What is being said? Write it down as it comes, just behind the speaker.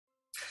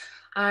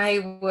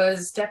I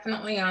was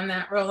definitely on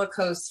that roller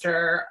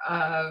coaster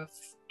of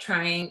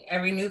trying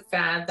every new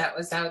fad that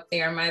was out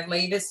there. My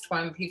latest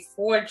one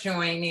before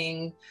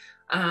joining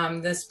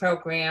this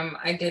program,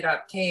 I did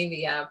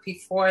Optavia.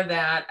 Before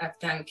that, I've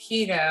done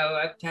keto,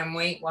 I've done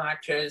Weight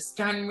Watchers,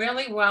 done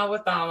really well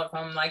with all of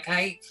them. Like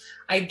I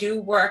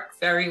do work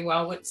very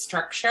well with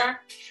structure.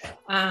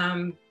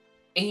 But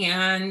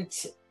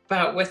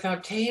with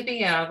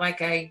Optavia,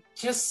 like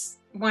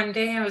one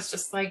day I was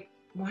just like,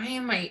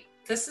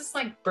 this is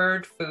like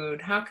bird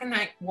food.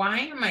 Why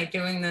am I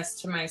doing this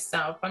to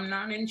myself? I'm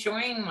not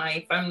enjoying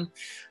life.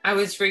 I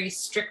was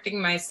restricting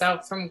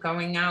myself from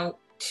going out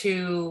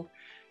to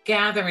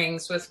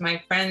gatherings with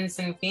my friends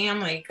and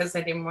family because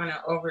I didn't want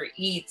to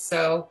overeat.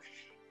 So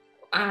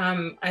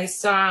I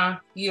saw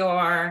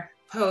your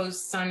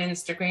posts on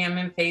Instagram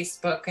and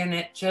Facebook, and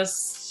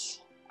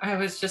I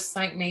was just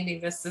like, maybe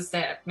this is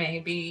it.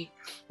 Maybe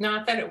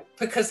not that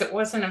because it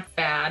wasn't a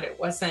fad. It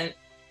wasn't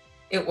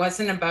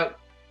about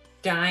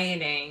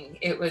dieting.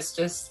 It was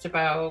just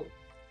about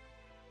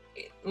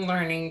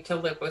learning to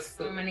live with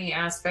food. So many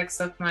aspects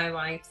of my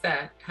life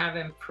that have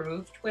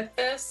improved with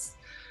this.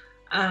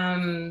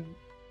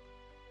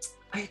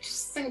 I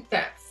just think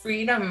that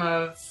freedom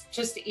of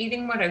just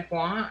eating what I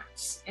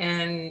want,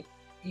 and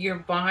your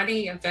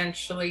body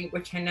eventually,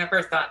 which I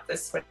never thought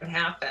this would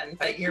happen,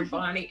 but your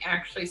body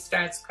actually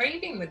starts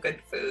craving the good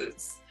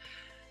foods.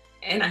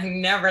 And I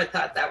never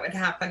thought that would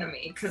happen to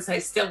me because I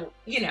still,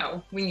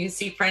 when you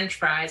see French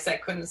fries, I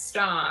couldn't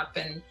stop.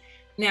 And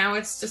now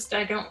it's just,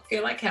 I don't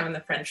feel like having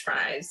the French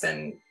fries.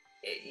 And,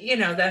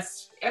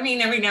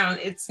 every now and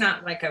it's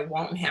not like I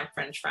won't have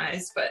French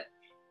fries, but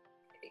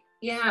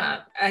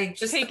yeah, I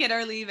just take it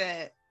or leave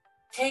it.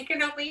 Take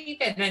it or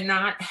leave it, and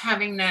not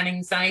having that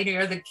anxiety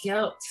or the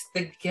guilt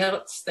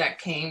that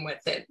came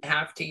with it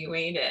after you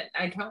ate it.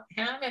 I don't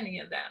have any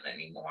of that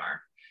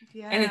anymore.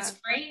 Yeah. And it's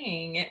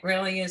freeing. It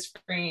really is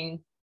freeing.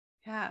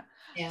 Yeah.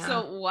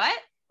 So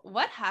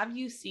what have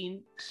you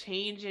seen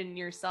change in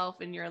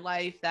yourself in your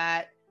life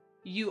that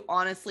you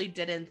honestly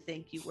didn't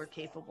think you were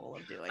capable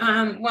of doing?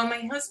 Well,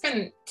 my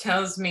husband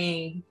tells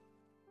me,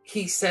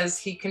 he says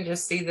he can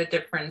just see the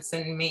difference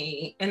in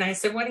me. And I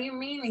said, what do you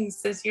mean? He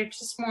says, you're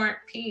just more at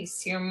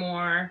peace.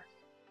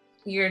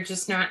 You're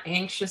just not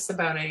anxious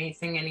about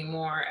anything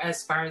anymore.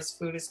 As far as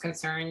food is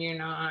concerned, you're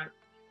not,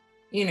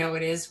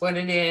 it is what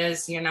it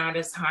is. You're not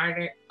as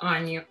hard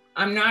on you.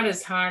 I'm not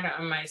as hard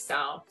on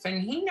myself.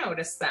 And he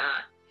noticed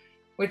that,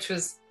 which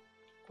was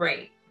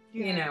great,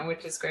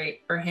 which is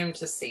great for him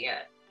to see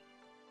it.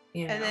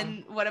 And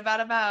then what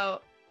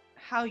about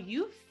how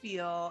you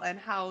feel and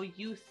how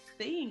you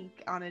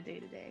think on a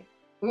day-to-day?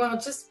 Well,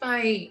 just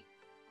by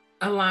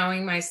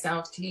allowing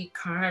myself to eat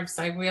carbs,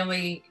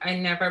 I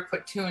never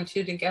put two and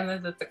two together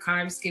that the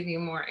carbs give you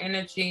more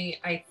energy.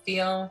 I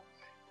feel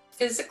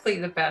physically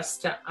the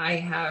best I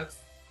have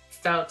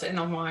felt in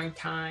a long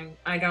time.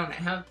 I don't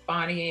have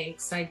body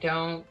aches.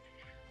 I'm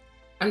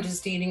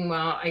just eating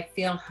well. I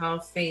feel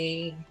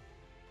healthy.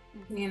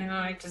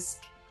 I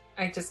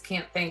just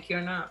can't thank you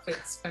enough.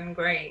 It's been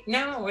great.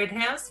 No, it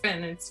has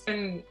been. It's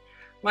been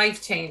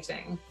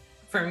life-changing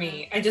for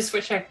me. I just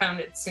wish I found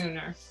it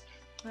sooner.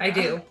 I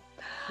do.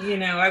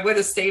 I would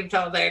have saved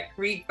all that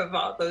grief of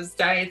all those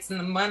diets and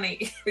the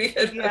money.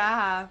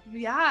 Yeah.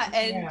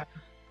 And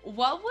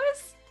what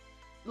was,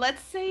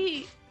 let's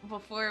say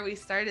before we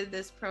started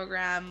this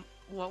program,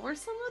 what were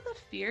some of the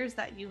fears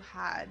that you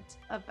had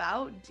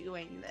about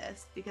doing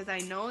this? Because I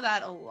know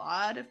that a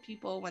lot of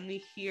people, when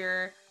they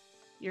hear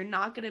you're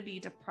not going to be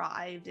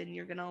deprived and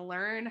you're going to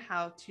learn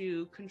how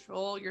to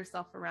control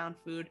yourself around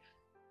food,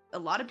 a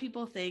lot of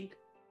people think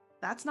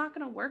that's not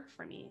going to work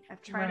for me.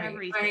 I've tried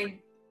everything.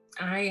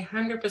 I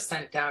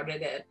 100%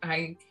 doubted it.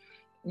 I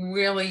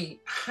really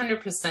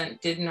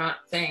 100% did not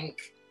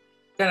think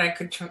that I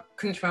could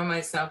control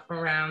myself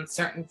around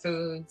certain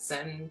foods,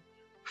 and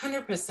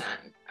 100%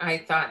 I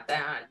thought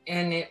that,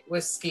 and it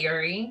was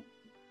scary,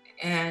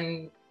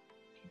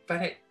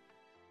 but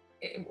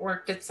it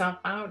worked itself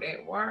out.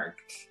 It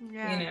worked.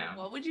 Yeah.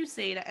 What would you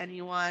say to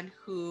anyone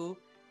who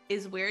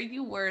is where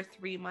you were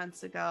 3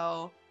 months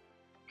ago,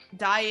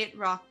 diet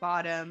rock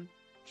bottom,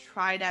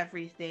 tried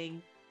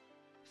everything,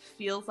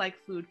 feels like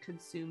food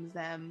consumes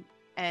them,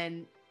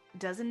 and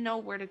doesn't know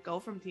where to go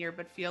from here,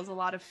 but feels a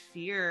lot of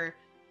fear,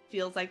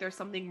 feels like there's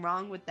something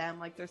wrong with them,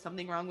 like there's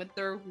something wrong with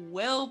their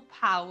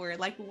willpower?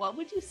 Like, what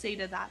would you say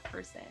to that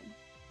person?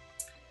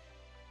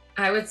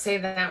 I would say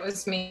that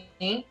was me.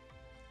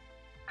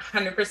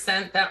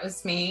 100% that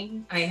was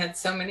me. I had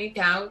so many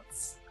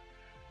doubts.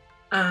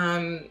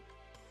 Thought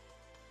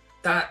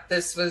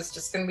this was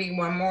just going to be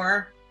one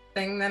more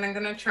thing that I'm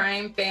going to try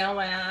and fail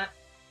at.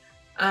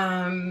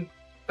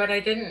 But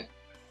I didn't.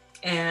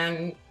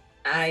 And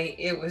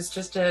it was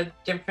just a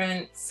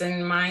difference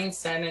in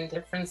mindset and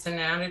difference in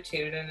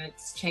attitude, and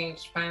it's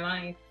changed my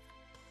life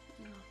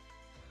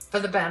for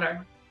the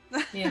better.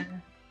 Yeah.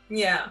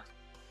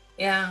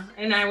 Yeah.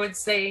 And I would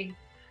say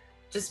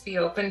just be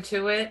open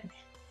to it.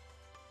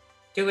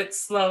 Do it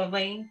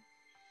slowly.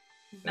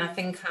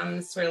 Nothing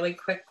comes really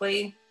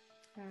quickly,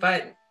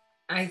 but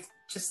I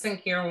just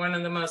think you're one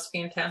of the most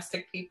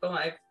fantastic people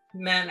I've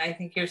met. I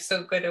think you're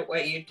so good at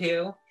what you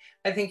do.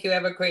 I think you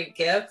have a great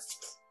gift,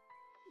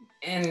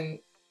 and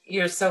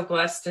you're so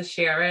blessed to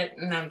share it.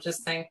 And I'm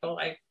just thankful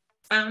I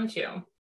found you.